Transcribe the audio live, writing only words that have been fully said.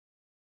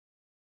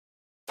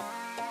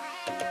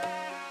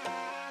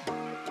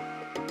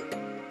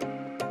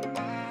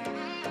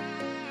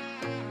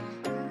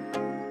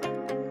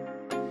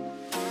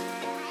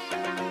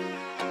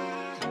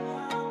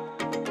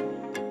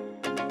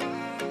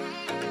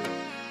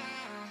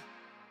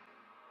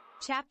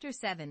Chapter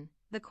 7,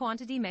 the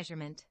Quantity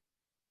Measurement.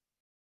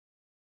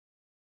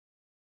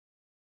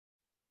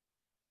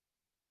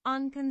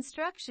 On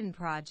construction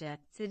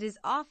projects, it is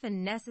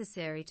often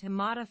necessary to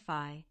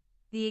modify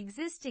the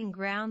existing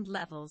ground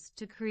levels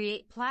to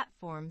create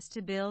platforms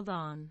to build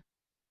on.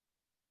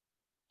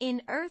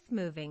 In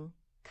earthmoving,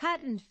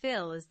 cut and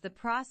fill is the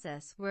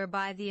process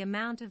whereby the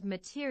amount of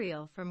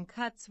material from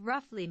cuts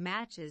roughly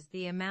matches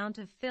the amount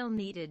of fill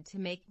needed to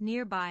make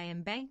nearby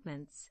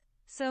embankments,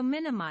 so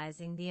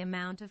minimizing the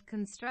amount of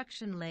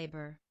construction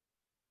labor.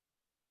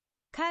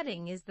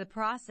 Cutting is the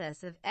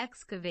process of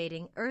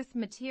excavating earth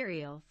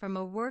material from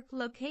a work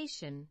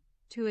location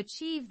to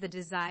achieve the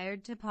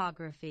desired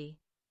topography.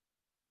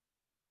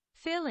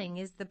 Filling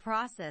is the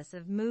process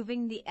of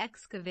moving the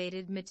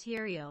excavated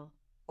material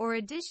or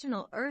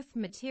additional earth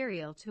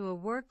material to a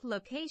work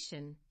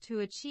location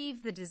to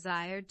achieve the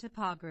desired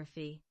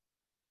topography.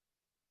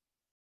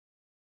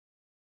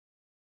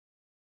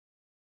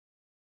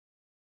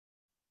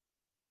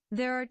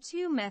 There are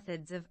two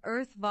methods of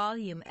earth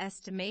volume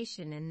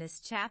estimation in this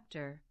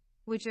chapter,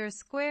 which are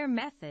square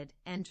method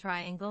and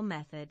triangle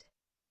method.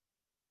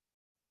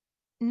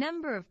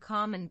 Number of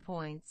common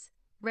points,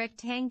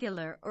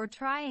 rectangular or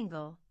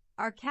triangle,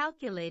 are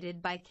calculated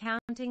by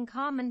counting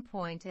common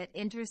point at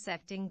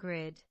intersecting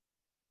grid.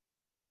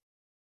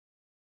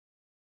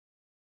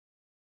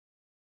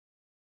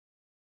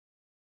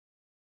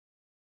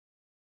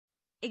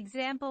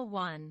 Example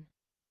 1.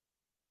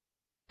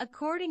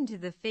 According to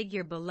the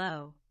figure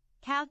below,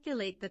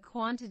 calculate the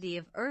quantity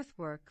of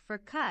earthwork for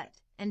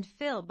cut and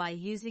fill by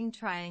using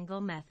triangle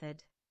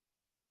method.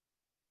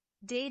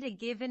 Data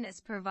given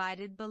is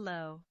provided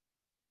below.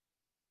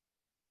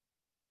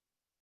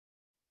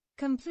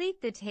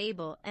 Complete the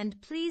table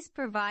and please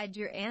provide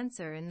your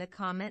answer in the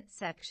comment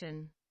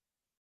section.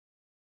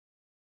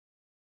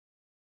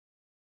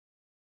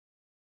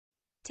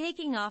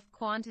 Taking off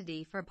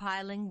quantity for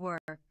piling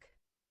work.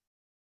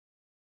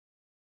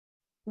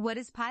 What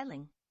is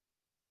piling?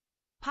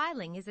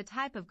 Piling is a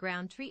type of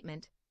ground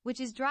treatment,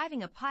 which is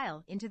driving a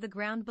pile into the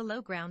ground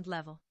below ground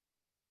level.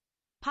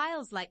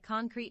 Piles like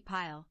concrete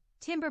pile,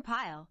 timber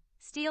pile,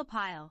 steel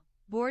pile,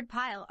 board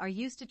pile are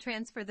used to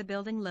transfer the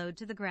building load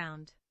to the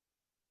ground.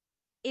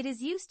 It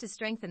is used to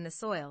strengthen the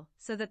soil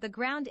so that the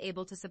ground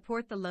able to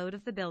support the load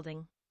of the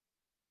building.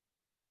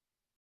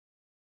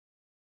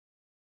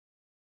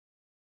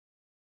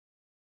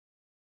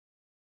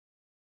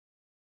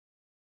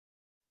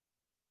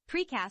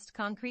 Precast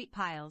concrete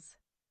piles.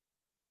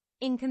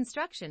 In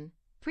construction,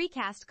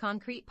 precast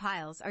concrete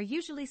piles are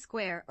usually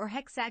square or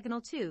hexagonal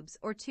tubes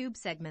or tube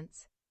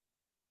segments.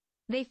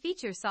 They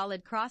feature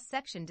solid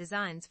cross-section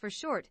designs for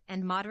short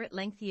and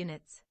moderate-length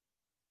units.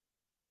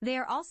 They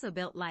are also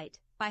built light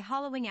by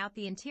hollowing out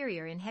the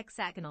interior in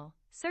hexagonal,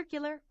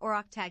 circular, or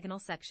octagonal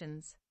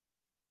sections.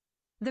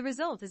 The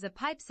result is a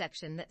pipe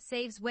section that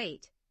saves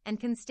weight and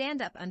can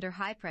stand up under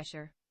high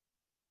pressure.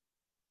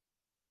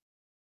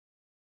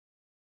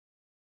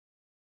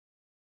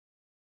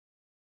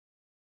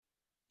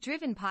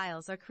 Driven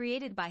piles are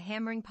created by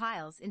hammering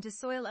piles into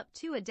soil up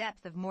to a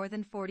depth of more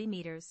than 40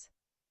 meters.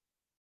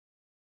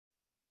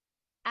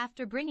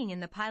 After bringing in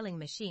the piling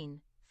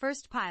machine,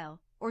 first pile,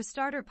 or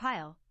starter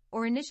pile,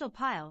 or initial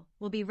pile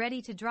will be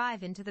ready to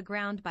drive into the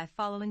ground by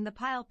following the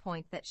pile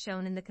point that's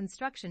shown in the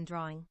construction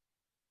drawing.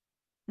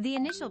 The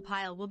initial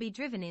pile will be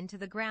driven into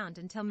the ground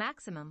until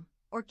maximum,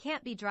 or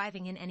can't be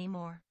driving in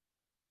anymore.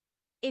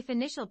 If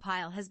initial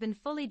pile has been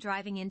fully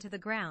driving into the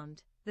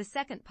ground, the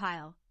second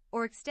pile,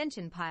 or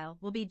extension pile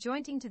will be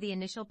jointing to the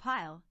initial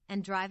pile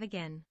and drive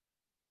again.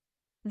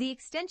 The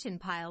extension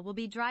pile will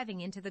be driving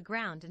into the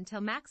ground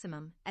until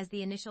maximum as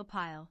the initial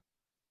pile.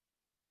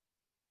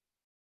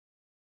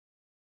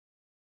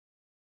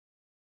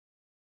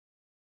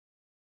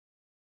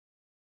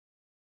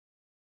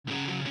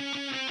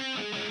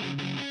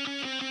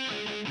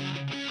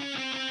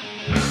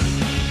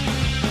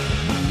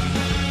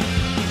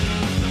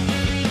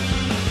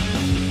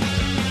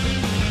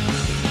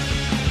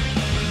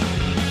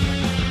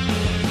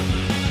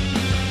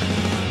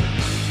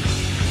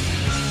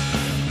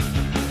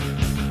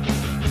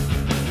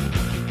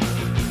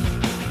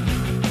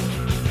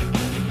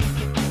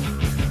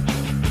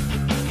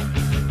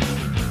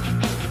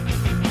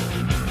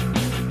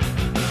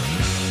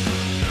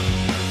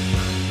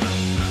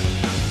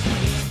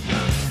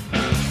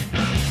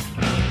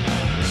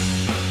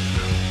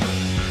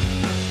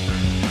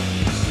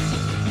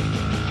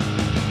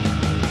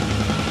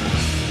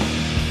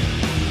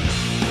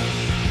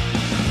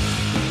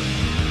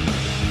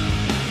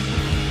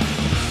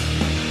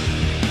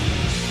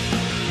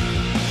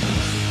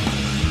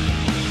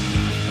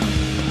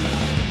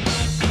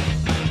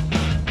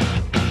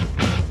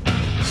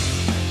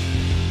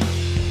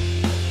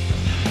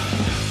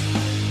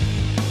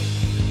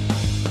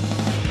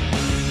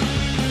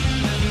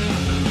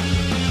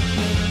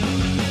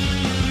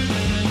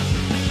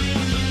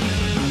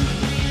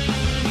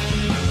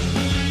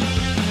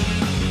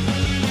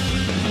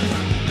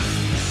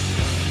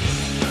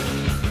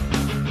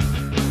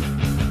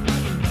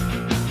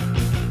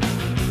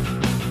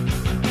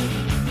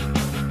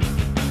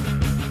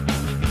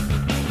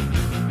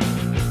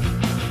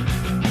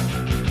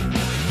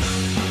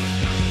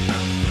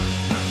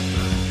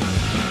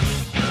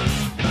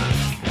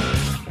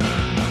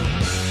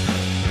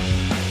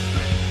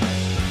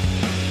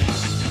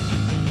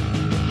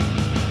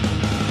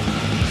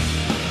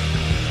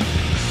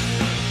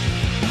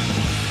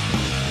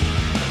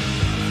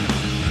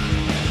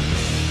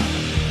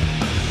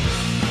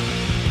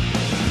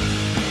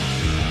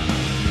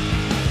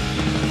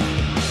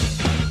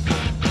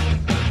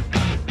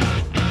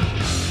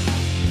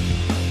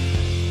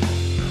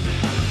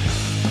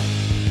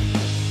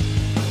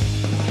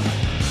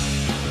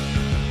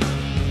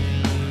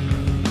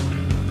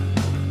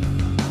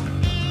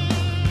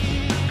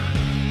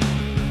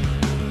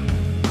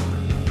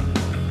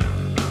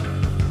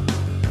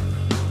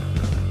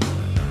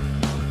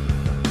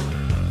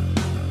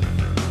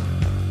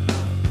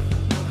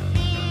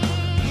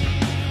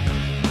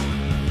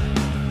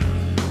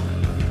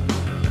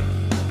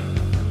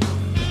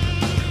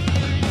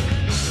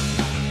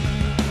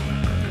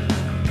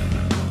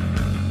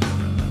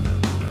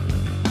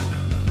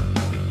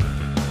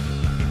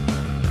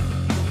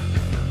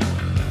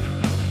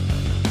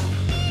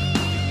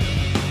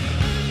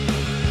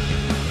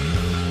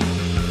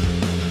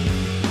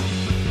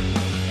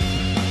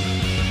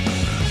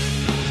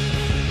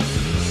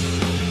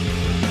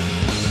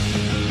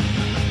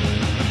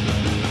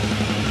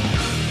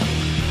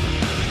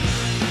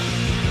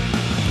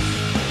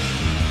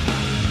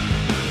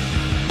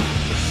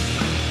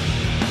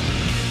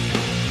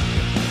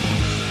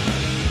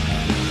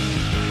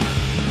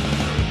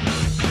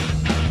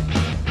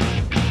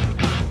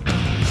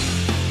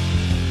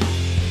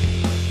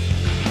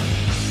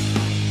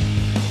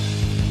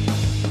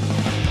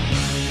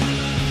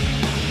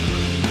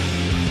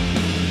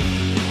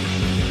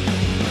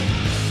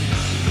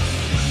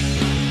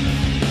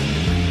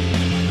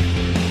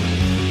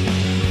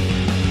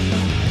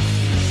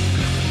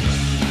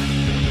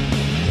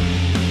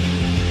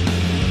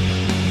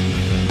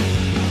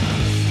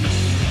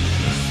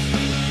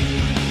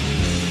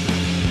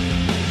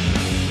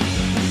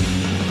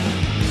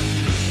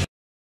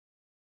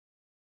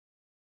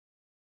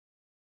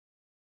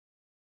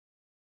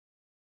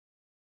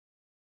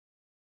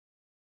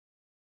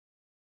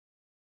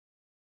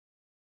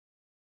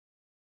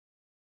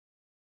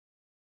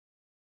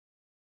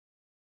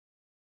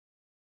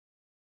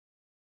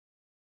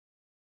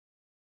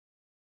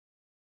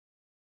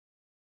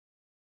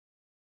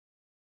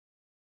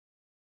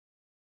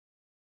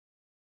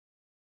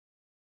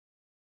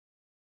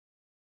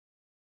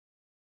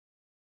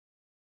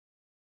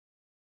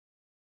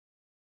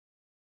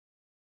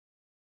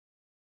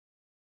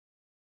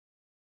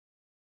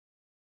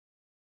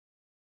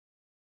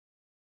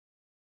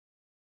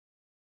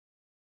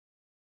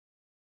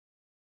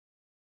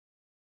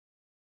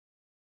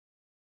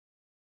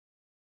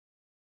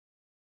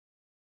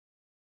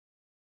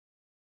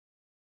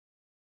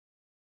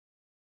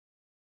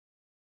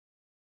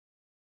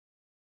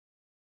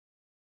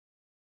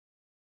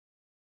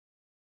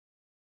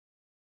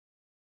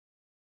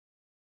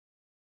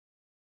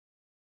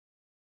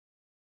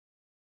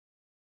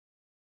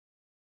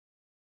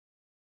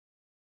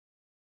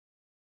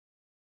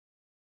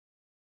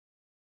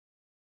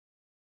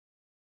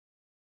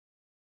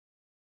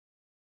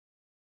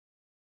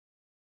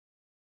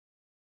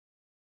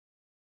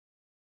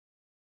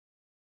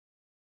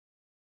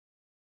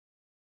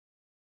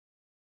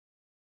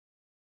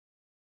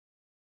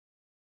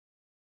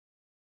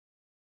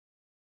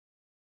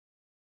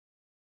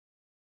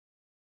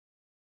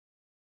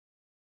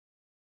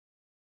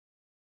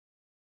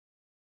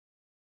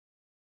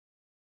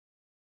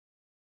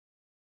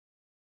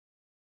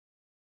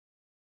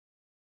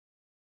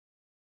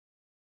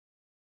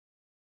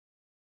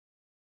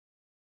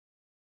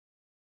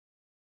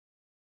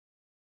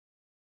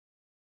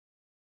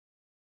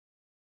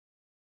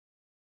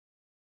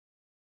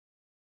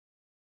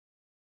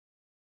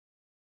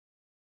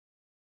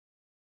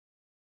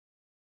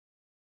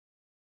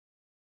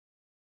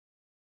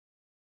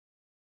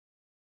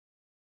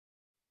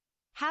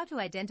 How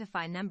to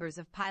identify numbers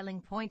of piling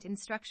point in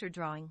structure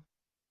drawing.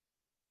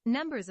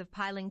 Numbers of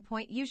piling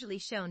point usually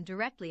shown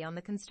directly on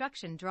the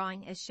construction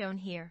drawing as shown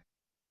here.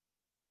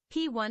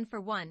 P1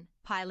 for 1,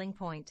 piling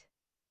point.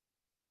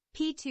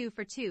 P2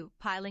 for 2,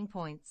 piling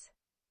points.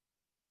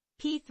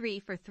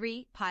 P3 for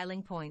 3,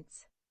 piling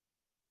points.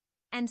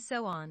 And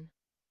so on.